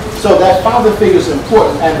 So that father figure is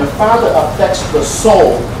important. And the father affects the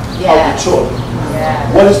soul of the children.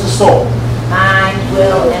 Yeah. What is the soul? Mind,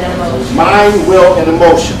 will, and emotion. Mind, will, and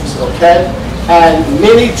emotions, okay? And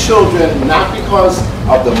many children, not because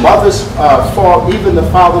of the mother's fault, even the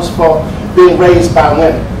father's fault, being raised by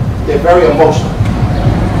women. They're very emotional.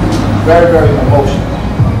 Very, very emotional.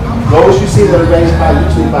 Those you see that are raised by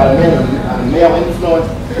usually by men, male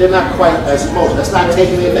influence, they're not quite as emotional. That's not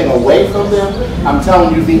taking anything away from them. I'm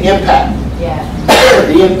telling you the impact. Yeah.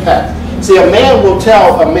 The impact. See, a man will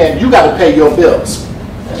tell a man, you got to pay your bills.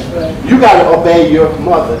 You got to obey your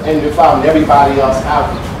mother and your father and everybody else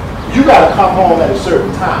out there. You got to come home at a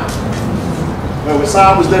certain time. When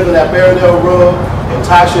Raahsahn was living at Berrydale Road and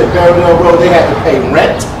Tasha at Berrydale Road, they had to pay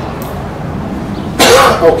rent.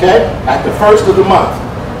 okay, at the first of the month.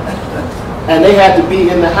 And they had to be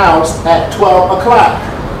in the house at 12 o'clock,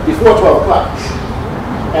 before 12 o'clock.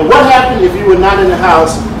 And what happened if you were not in the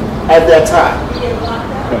house at that time?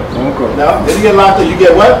 Phone call. No? If you get locked up, you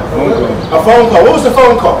get what? Phone call. A phone call. What was the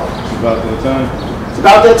phone call? It's about that time. It's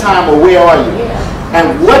about that time, or where are you?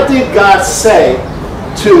 And what did God say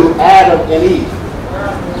to Adam and Eve?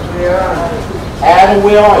 Adam,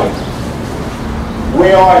 where are you?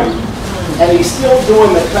 Where are you? And he's still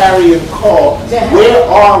doing the clarion call. Where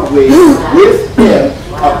are we with him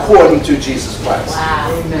according to Jesus Christ?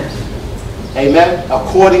 Amen.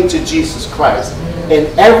 According to Jesus Christ. And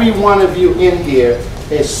every one of you in here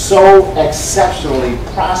is so exceptionally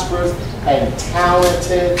prosperous and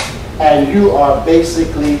talented, and you are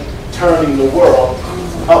basically turning the world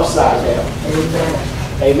upside down.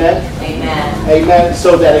 Amen. Amen. Amen.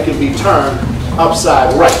 So that it can be turned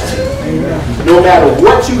upside right. Amen. No matter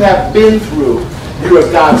what you have been through, you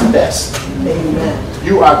are God's best. Amen.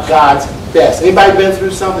 You are God's best. Anybody been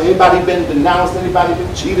through something? Anybody been denounced? Anybody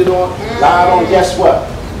been cheated on? Lied on? Guess what?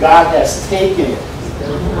 God has taken it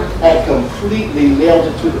and completely nailed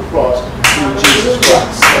it to the cross through Jesus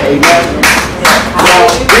Christ. Amen. Now,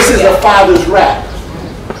 this is a father's rap.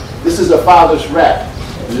 This is a father's rap.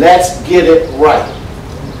 Let's get it right.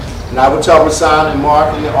 And I would tell Raahsahn and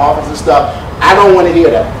Mark in the office and stuff, I don't want to hear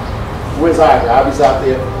that. Where's Ivy? Ivy's out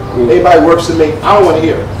there. Everybody works for me. I don't want to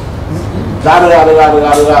hear it. Da da da da da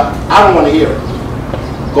da da da. I don't want to hear it.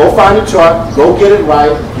 Go find a chart. Go get it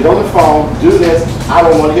right. Get on the phone. Do this. I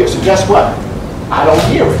don't want to hear it. So guess what? I don't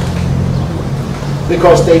hear it.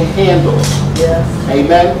 Because they handle it. Yes.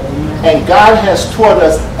 Amen. And God has taught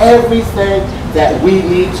us everything that we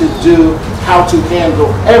need to do, how to handle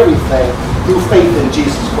everything through faith in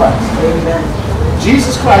Jesus Christ. Amen.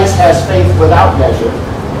 Jesus Christ has faith without measure.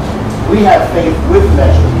 We have faith with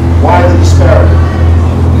measure. Why the disparity?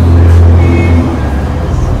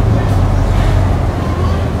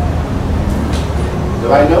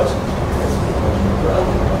 Do I know?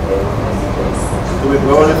 Do we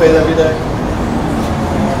grow in faith every day?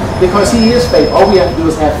 Because he is faith. All we have to do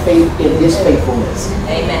is have faith in his faithfulness.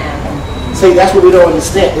 Amen. See, that's what we don't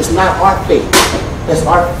understand. It's not our faith. It's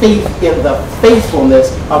our faith in the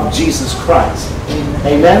faithfulness of Jesus Christ.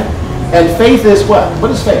 Amen. And faith is what?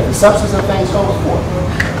 What is faith? The substance of things hoped for.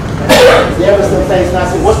 The evidence of things not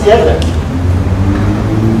seen. What's the evidence?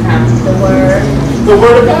 The word. The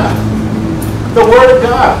word of God. The word of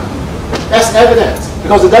God. That's evidence.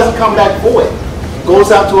 Because it doesn't come back void. It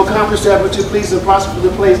goes out to accomplish that which it pleases and prosper to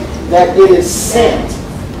the place that it is sent.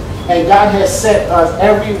 And God has sent us,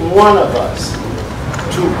 every one of us,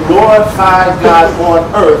 to glorify God on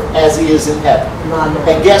earth as he is in heaven.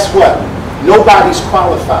 And guess what? Nobody's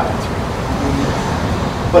qualified.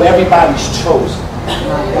 But everybody's chosen.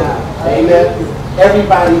 Amen.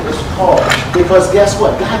 Everybody is called. Because guess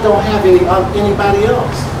what? God don't have anybody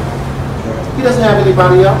else. He doesn't have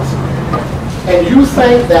anybody else. And you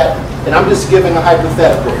think that, and I'm just giving a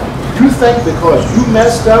hypothetical, you think because you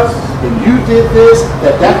messed up and you did this,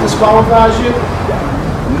 that disqualifies you?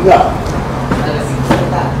 No.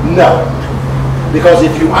 No. Because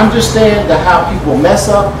if you understand how people mess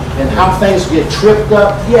up and how things get tripped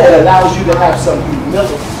up, it allows you to have some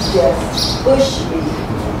humility. Yes. Push me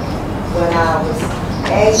when I was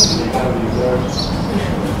angry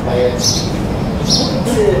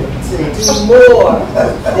to do more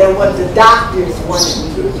than what the doctors wanted me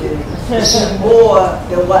to do. More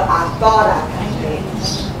than what I thought I could do.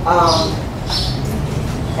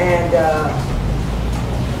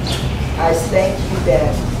 I thank you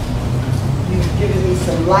that you've given me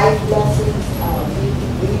some life lessons.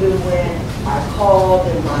 Even when I called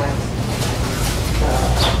and my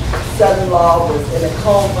son-in-law was in a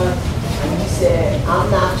coma, and you said, I'm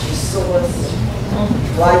not your source.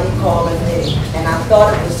 Why are you calling me? And I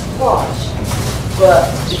thought it was harsh. But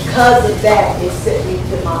because of that, it sent me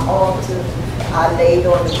to my altar. I laid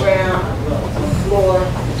on the ground, on the floor,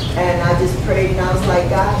 and I just prayed, and I was like,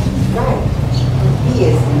 God, you're right. He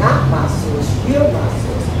is not my source. You're my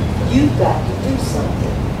source. You've got to do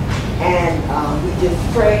something. And we just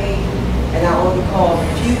prayed, and I only called a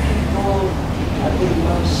few people. I think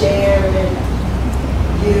Sharon,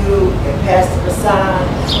 you, and Pastor Raahsahn,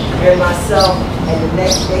 and myself. And the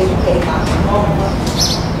next day he came out from home.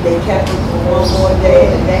 They kept him for one more day,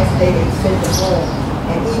 and the next day they sent him home.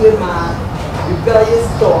 And even my rebellious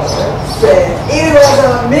daughter said, it was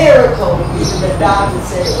a miracle. Even the doctor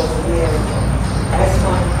said it was a miracle. I just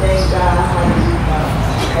want to thank God how you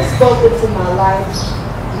have spoken to my life.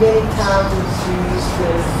 Many times you used to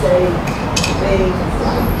say things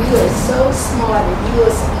like, you are so smart,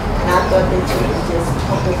 and I thought that you were just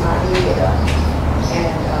pumping my head up.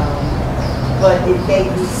 And, but it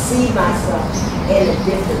made me see myself in a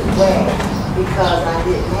different way because I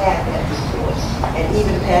didn't have that before. And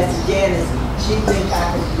even Pastor Janice, she thinks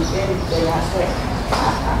I can do anything. I said,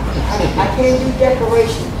 I can't do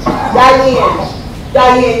decoration.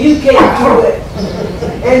 Diane, you can't do it.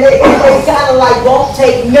 And they kind of like won't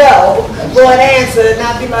take no for an answer. And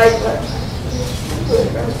I'd be like, but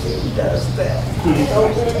she does that.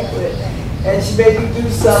 And she made me do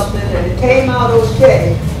something and it came out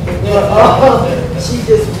okay. But she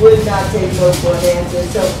just would not take no for an answer.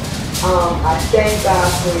 So I thank God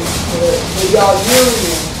for y'all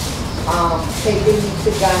union, taking me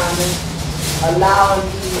to Ghana, allowing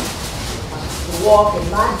me to walk in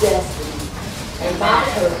my destiny and my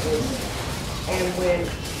purpose. And when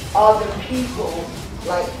other people,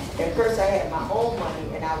 like at first I had my own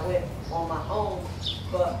money and I went on my own,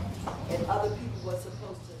 and other people were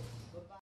supposed to